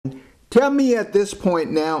Tell me at this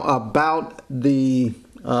point now about the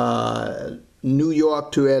New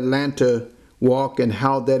York to Atlanta walk and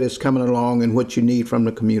how that is coming along and what you need from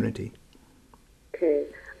the community. Okay.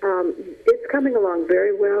 It's coming along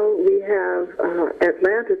very well. We have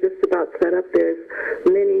Atlanta just about set up. There's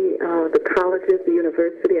many, the colleges, the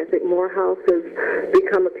university. I think Morehouse has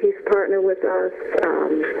become a peace partner with us.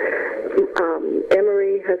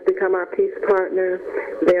 Emory has become our peace partner.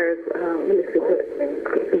 There's, let me see,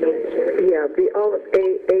 the all of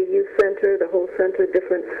AU Center, the whole center,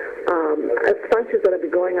 different functions that will be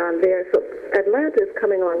going on there. So Atlanta is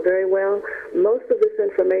coming along very well. Most of this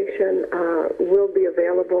information will be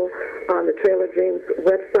available on the Trail of Dreams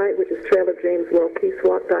website, which is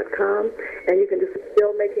trailofdreamsworldpeacewalk.com, and you can just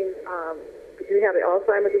still making. We have the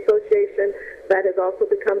Alzheimer's Association that has also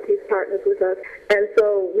become peace partners with us, and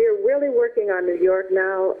so we're really working on New York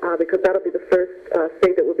now because that'll be the first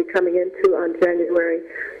state that we'll be coming into on January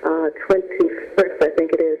 21st, I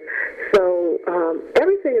think it is. So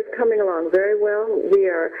everything is coming along very well. We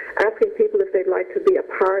are asking people if they'd like to be a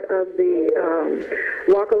part of the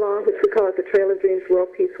walk along, which we call it the Trail of Dreams World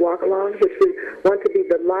Peace Walk Along, which we want to be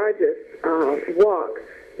the largest walk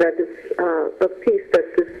that this of peace that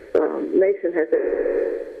this nation has.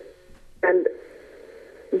 And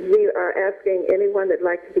we are asking anyone that'd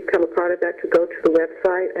like to become a part of that to go to the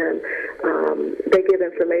website, and they give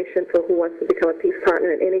information for who wants to become a peace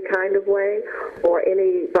partner in any kind of way, or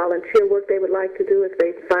any volunteer work they would like to do if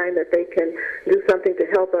they find that they can do something to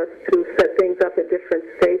help us to set things up in different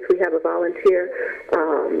states. We have a volunteer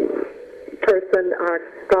person, our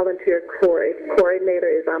volunteer coordinator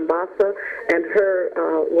is Ambassa, and her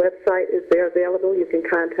website is there available. You can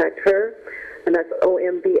contact her, and that's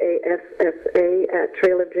OMBASSA at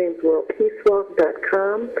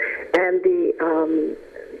trailofdreamsworldpeacewalk.com. And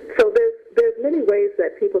so there's many ways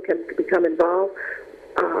that people can become involved,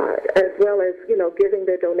 as well as giving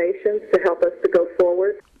their donations to help us to go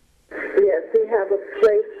forward. Yes, we have a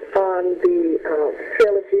place on the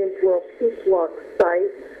Trail of Dreams World Peace Walk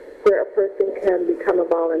site where a person can become a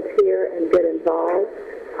volunteer and get involved.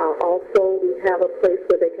 Also, we have a place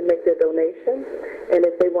where they can make their donations, and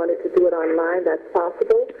if they wanted to do it online, that's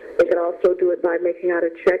possible. They can also do it by making out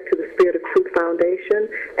a check to the Spirit of Truth Foundation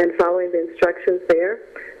and following the instructions there.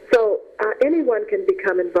 So anyone can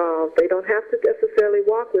become involved. They don't have to necessarily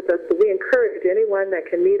walk with us, but we encourage anyone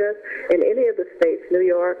that can meet us in any of the states, New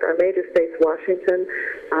York, our major states, Washington,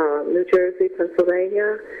 New Jersey,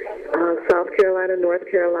 Pennsylvania, South Carolina, North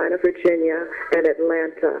Carolina, Virginia, and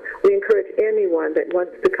Atlanta. We encourage anyone that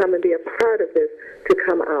wants to come and be a part of this to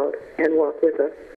come out and walk with us.